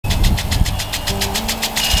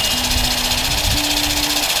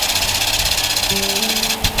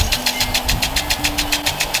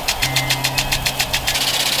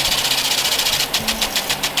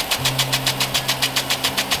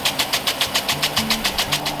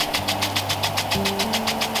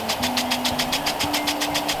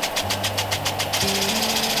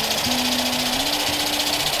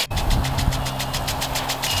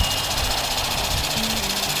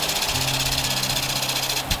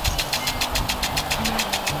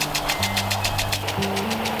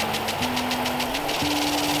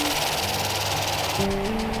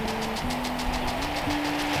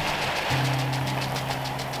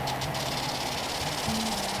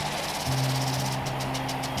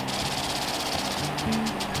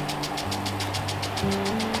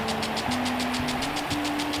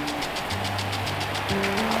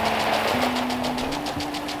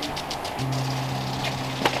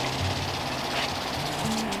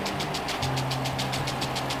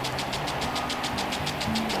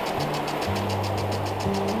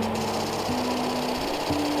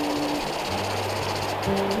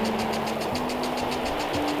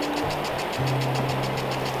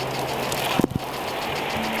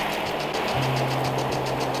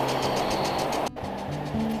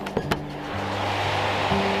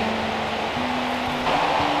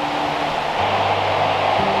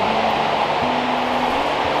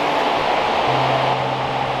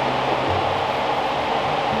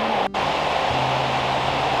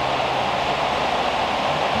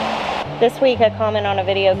This week a comment on a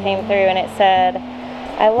video came through and it said,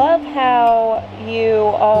 I love how you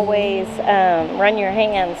always run your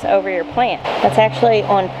hands over your plant. That's actually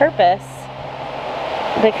on purpose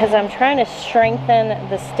because I'm trying to strengthen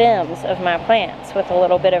the stems of my plants with a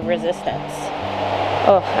little bit of resistance.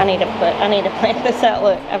 Oh, I need to plant this out.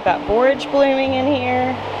 Look, I've got borage blooming in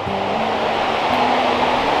here.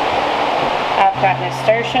 I've got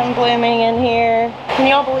nasturtium blooming in here. Can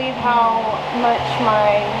y'all believe how much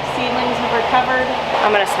my seedlings have recovered?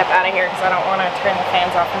 I'm gonna step out of here because I don't want to turn the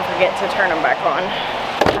fans off and forget to turn them back on.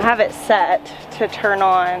 I have it set to turn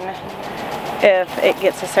on if it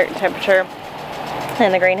gets a certain temperature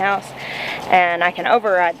in the greenhouse, and I can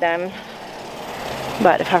override them.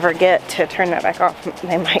 But if I forget to turn that back off,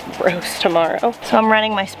 they might roast tomorrow. So I'm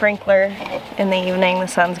running my sprinkler in the evening. The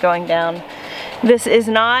sun's going down. This is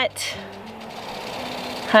not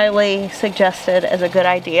highly suggested as a good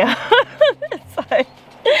idea.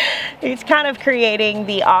 It's kind of creating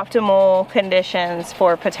the optimal conditions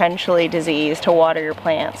for potentially disease to water your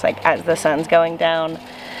plants, like as the sun's going down.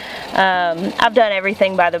 I've done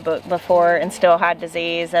everything by the book before and still had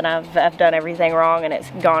disease, and I've done everything wrong and it's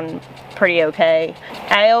gone pretty okay.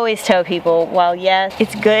 I always tell people, well, yes,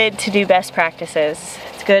 it's good to do best practices.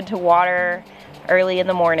 It's good to water early in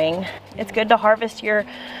the morning. It's good to harvest your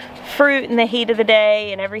fruit in the heat of the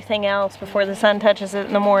day and everything else before the sun touches it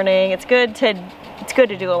in the morning. It's good to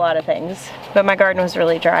do a lot of things. But my garden was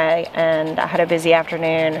really dry and I had a busy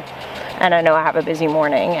afternoon, and I know I have a busy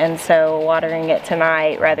morning, and so watering it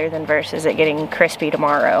tonight rather than versus it getting crispy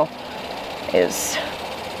tomorrow is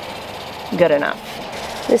good enough.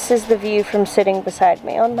 This is the view from sitting beside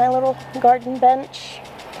me on my little garden bench.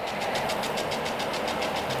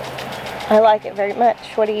 I like it very much.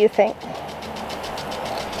 What do you think?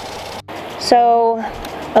 So,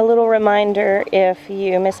 a little reminder if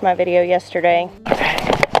you missed my video yesterday.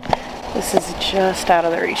 This is just out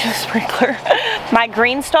of the reach of the sprinkler. My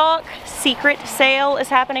Greenstock secret sale is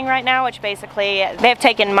happening right now, which basically they've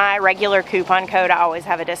taken my regular coupon code. I always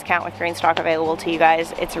have a discount with Greenstock available to you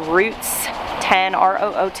guys. It's Roots 10,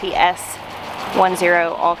 R-O-O-T-S 10,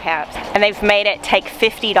 all caps. And they've made it take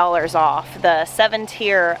 $50 off the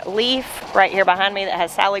 7-tier leaf right here behind me that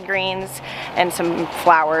has salad greens and some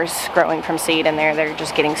flowers growing from seed in there. They're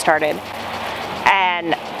just getting started.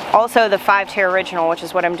 And also the 5-tier original, which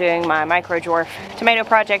is what I'm doing my micro dwarf tomato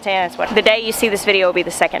project in. It's what the day you see this video will be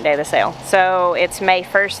the second day of the sale. So it's May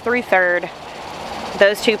 1st through 3rd.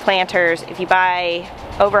 Those two planters, if you buy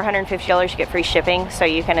over $150, you get free shipping. So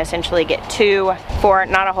you can essentially get two for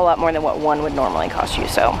not a whole lot more than what one would normally cost you.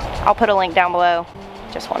 So I'll put a link down below.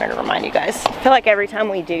 Just wanted to remind you guys. I feel like every time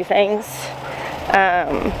we do things,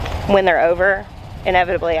 when they're over,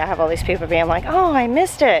 inevitably I have all these people being like, oh, I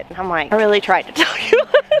missed it. And I'm like, I really tried to tell you.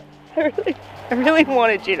 I really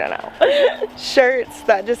wanted you to know. Shirts,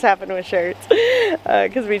 that just happened with shirts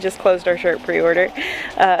because we just closed our shirt pre-order.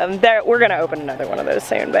 We're gonna open another one of those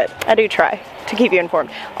soon, but I do try to keep you informed.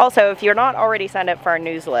 Also, if you're not already signed up for our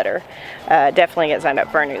newsletter, definitely get signed up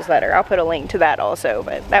for our newsletter. I'll put a link to that also,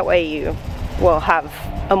 but that way you will have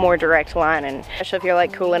a more direct line, and especially if you're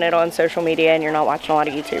like cooling it on social media and you're not watching a lot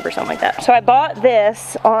of YouTube or something like that. So I bought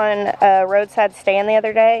this on a roadside stand the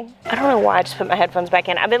other day. I don't know why I just put my headphones back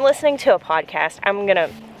in. I've been listening to a podcast.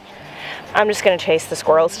 I'm just gonna chase the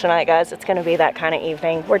squirrels tonight, guys. It's gonna be that kind of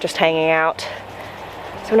evening. We're just hanging out.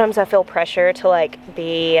 Sometimes I feel pressure to like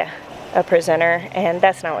be a presenter, and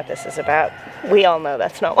that's not what this is about. We all know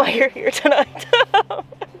that's not why you're here tonight.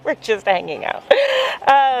 We're just hanging out.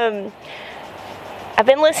 I've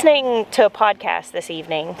been listening to a podcast this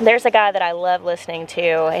evening. There's a guy that I love listening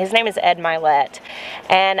to. His name is Ed Milet.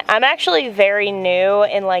 And I'm actually very new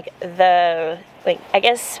in like the, I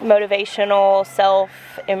guess, motivational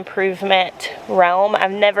self-improvement realm. I've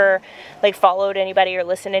never like followed anybody or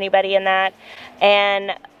listened to anybody in that.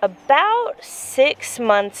 And about 6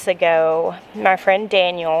 months ago, my friend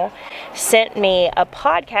Daniel sent me a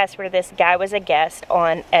podcast where this guy was a guest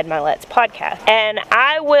on Ed Milet's podcast. And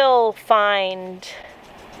I will find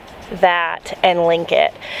that and link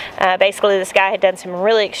it. Basically, this guy had done some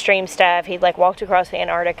really extreme stuff. He'd like walked across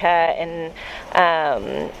Antarctica and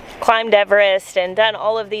climbed Everest and done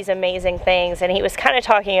all of these amazing things, and he was kind of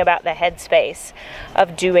talking about the headspace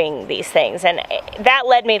of doing these things, and that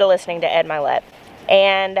led me to listening to Ed Milet.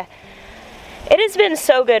 And it has been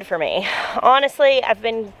so good for me. Honestly, I've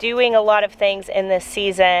been doing a lot of things in this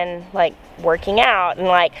season, like working out and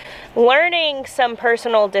like learning some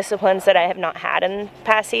personal disciplines that I have not had in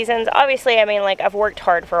past seasons. Obviously, I mean, like I've worked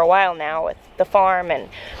hard for a while now with the farm and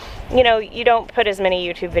you know, you don't put as many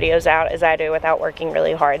YouTube videos out as I do without working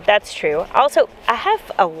really hard. That's true. Also, I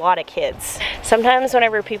have a lot of kids. Sometimes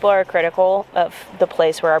whenever people are critical of the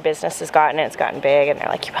place where our business has gotten, it's gotten big, and they're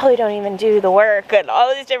like, you probably don't even do the work and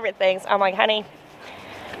all these different things. I'm like, honey,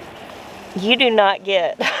 you do not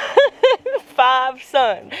get 5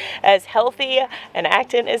 sons as healthy and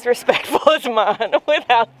acting as respectful as mine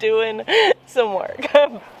without doing some work.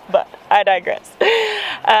 But I digress.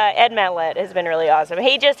 Ed Mallett has been really awesome.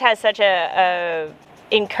 He just has such a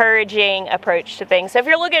encouraging approach to things. So if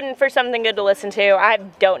you're looking for something good to listen to, I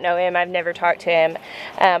don't know him, I've never talked to him.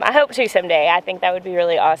 I hope to someday. I think that would be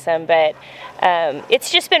really awesome, but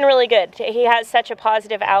it's just been really good. He has such a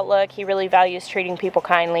positive outlook. He really values treating people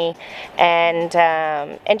kindly, and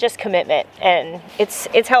just commitment, and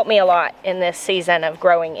it's helped me a lot in this season of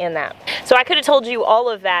growing in that. So I could have told you all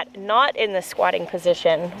of that not in the squatting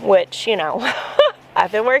position, which, you know,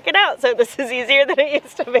 I've been working out, so this is easier than it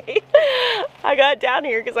used to be. I got down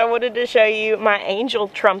here because I wanted to show you my angel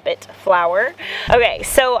trumpet flower. Okay,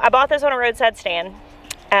 so I bought this on a roadside stand.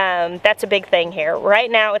 That's a big thing here. Right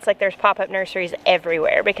now, it's like there's pop-up nurseries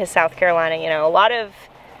everywhere because South Carolina, you know, a lot of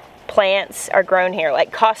plants are grown here.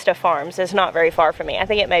 Like Costa Farms is not very far from me. I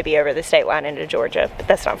think it may be over the state line into Georgia, but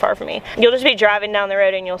that's not far from me. You'll just be driving down the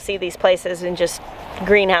road and you'll see these places and just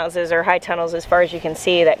greenhouses or high tunnels as far as you can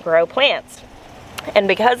see that grow plants. And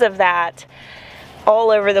because of that,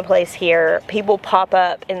 all over the place here, people pop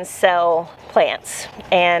up and sell plants.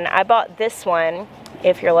 And I bought this one,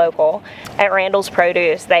 if you're local, at Randall's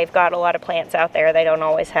Produce. They've got a lot of plants out there. They don't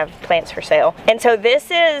always have plants for sale. And so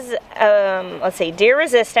this is, let's see, deer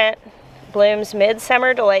resistant, blooms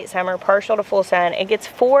midsummer to late summer, partial to full sun. It gets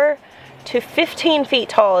 4 to 15 feet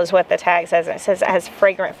tall is what the tag says. And it says it has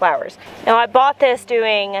fragrant flowers. Now I bought this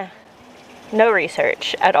doing no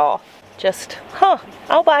research at all. Just,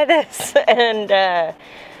 I'll buy this. And I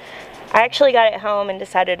actually got it home and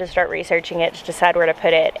decided to start researching it to decide where to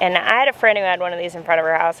put it. And I had a friend who had one of these in front of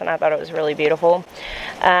her house, and I thought it was really beautiful.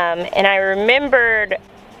 And I remembered,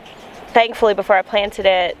 thankfully, before I planted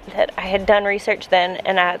it, that I had done research then,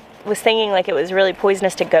 and I was thinking like it was really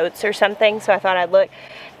poisonous to goats or something, so I thought I'd look.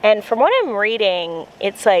 And from what I'm reading,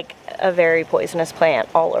 it's like a very poisonous plant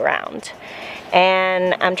all around.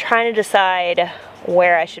 And I'm trying to decide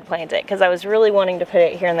where I should plant it, because I was really wanting to put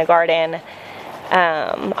it here in the garden.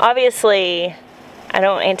 Obviously, I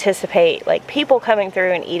don't anticipate like people coming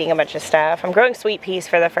through and eating a bunch of stuff. I'm growing sweet peas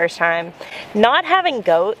for the first time. Not having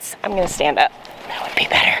goats, I'm gonna stand up, that would be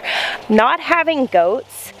better. Not having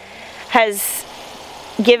goats has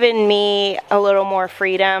given me a little more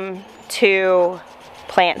freedom to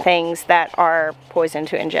plant things that are poison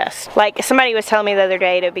to ingest. Like somebody was telling me the other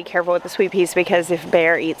day to be careful with the sweet peas because if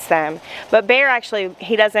Bear eats them. But Bear actually,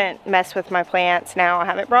 he doesn't mess with my plants now. I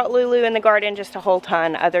haven't brought Lulu in the garden just a whole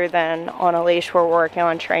ton other than on a leash. We're working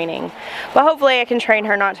on training. But hopefully I can train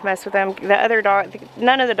her not to mess with them. The other dog,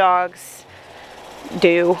 none of the dogs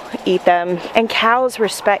do eat them, and cows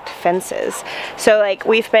respect fences. So like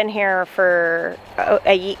we've been here for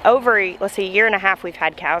let's see, a year and a half we've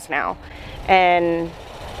had cows now, and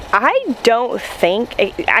I don't think,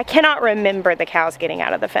 I cannot remember the cows getting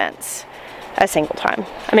out of the fence a single time.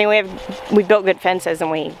 I mean, we built good fences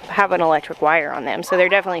and we have an electric wire on them, so they're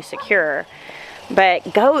definitely secure.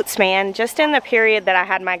 But goats, man, just in the period that I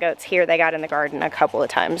had my goats here, they got in the garden a couple of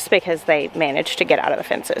times because they managed to get out of the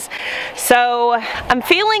fences. So I'm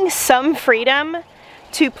feeling some freedom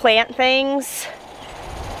to plant things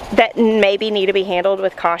that maybe need to be handled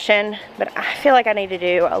with caution, but I feel like I need to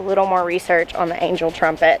do a little more research on the angel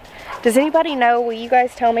trumpet. Does anybody know? Will you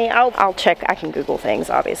guys tell me? I'll check. I can Google things,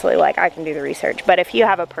 obviously, like I can do the research, but if you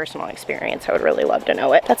have a personal experience, I would really love to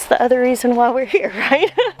know it. That's the other reason why we're here,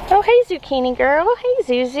 right? Oh, hey, zucchini girl.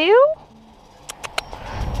 Hey, Zuzu.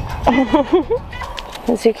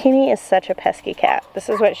 Zucchini is such a pesky cat. This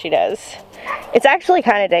is what she does. It's actually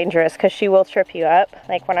kind of dangerous because she will trip you up.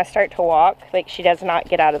 Like when I start to walk, like she does not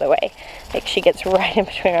get out of the way. Like she gets right in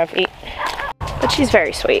between my feet. But she's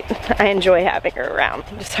very sweet. I enjoy having her around.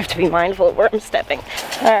 I just have to be mindful of where I'm stepping.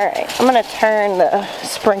 Alright, I'm going to turn the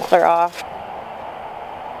sprinkler off.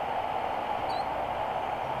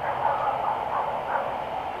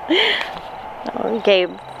 Oh,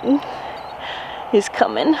 Gabe, he's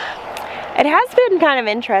coming. It has been kind of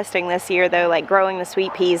interesting this year though, like growing the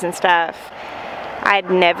sweet peas and stuff. I'd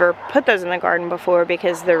never put those in the garden before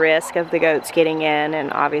because the risk of the goats getting in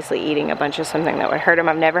and obviously eating a bunch of something that would hurt them.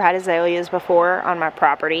 I've never had azaleas before on my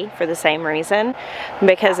property for the same reason,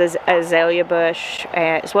 because azalea bush,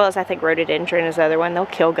 as well as I think rhododendron is the other one, they'll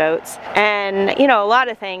kill goats. And you know, a lot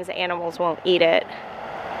of things, animals won't eat it.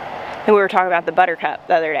 we were talking about the buttercup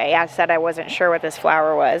the other day. I said I wasn't sure what this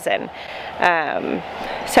flower was, and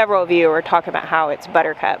several of you were talking about how it's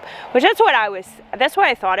buttercup, which that's what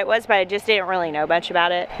I thought it was, but I just didn't really know much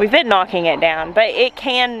about it. We've been knocking it down, but it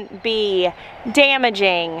can be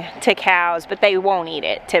damaging to cows, but they won't eat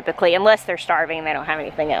it typically unless they're starving and they don't have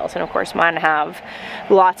anything else. And of course mine have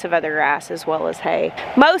lots of other grass as well as hay.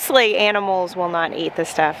 Mostly animals will not eat the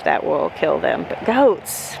stuff that will kill them, but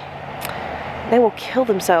goats, they will kill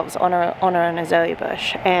themselves on an azalea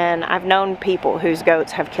bush. And I've known people whose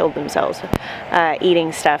goats have killed themselves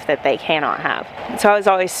eating stuff that they cannot have. So I was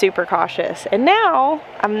always super cautious. And now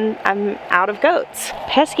I'm out of goats.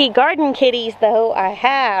 Pesky garden kitties though I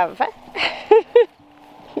have.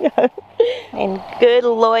 And good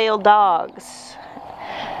loyal dogs.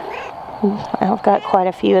 I've got quite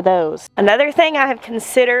a few of those. Another thing I have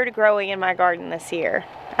considered growing in my garden this year,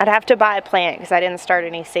 I'd have to buy a plant because I didn't start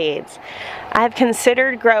any seeds. I have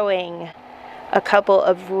considered growing a couple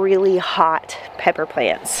of really hot pepper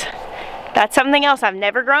plants. That's something else I've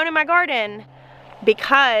never grown in my garden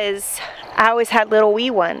because I always had little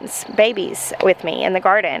wee ones, babies, with me in the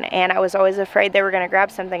garden, and I was always afraid they were going to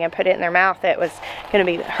grab something and put it in their mouth that was going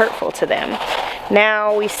to be hurtful to them.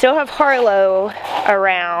 Now we still have Harlow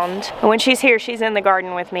around, and when she's here she's in the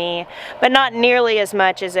garden with me, but not nearly as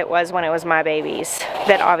much as it was when it was my babies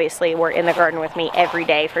that obviously were in the garden with me every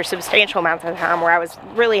day for substantial amounts of time, where I was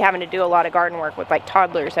really having to do a lot of garden work with like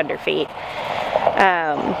toddlers under feet.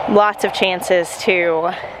 Lots of chances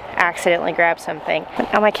to accidentally grab something.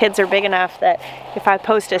 But now my kids are big enough that if I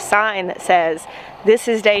post a sign that says this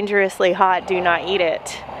is dangerously hot, do not eat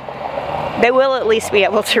it, they will at least be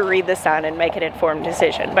able to read the sign and make an informed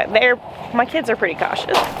decision. But my kids are pretty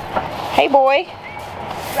cautious. Hey boy.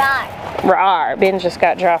 Rawr. Rawr. Ben just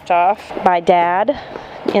got dropped off by Dad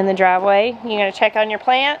in the driveway. You gonna check on your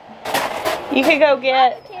plant? You could go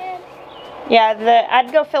get, yeah,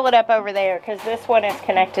 I'd go fill it up over there because this one is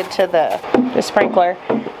connected to the sprinkler,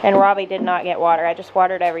 and Robbie did not get water. I just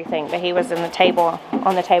watered everything, but he was on the table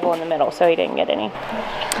in the middle, so he didn't get any.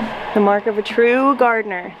 The mark of a true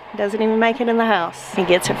gardener. Doesn't even make it in the house. He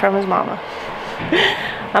gets it from his mama.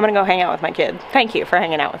 I'm gonna go hang out with my kid. Thank you for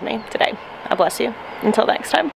hanging out with me today. I bless you. Until next time.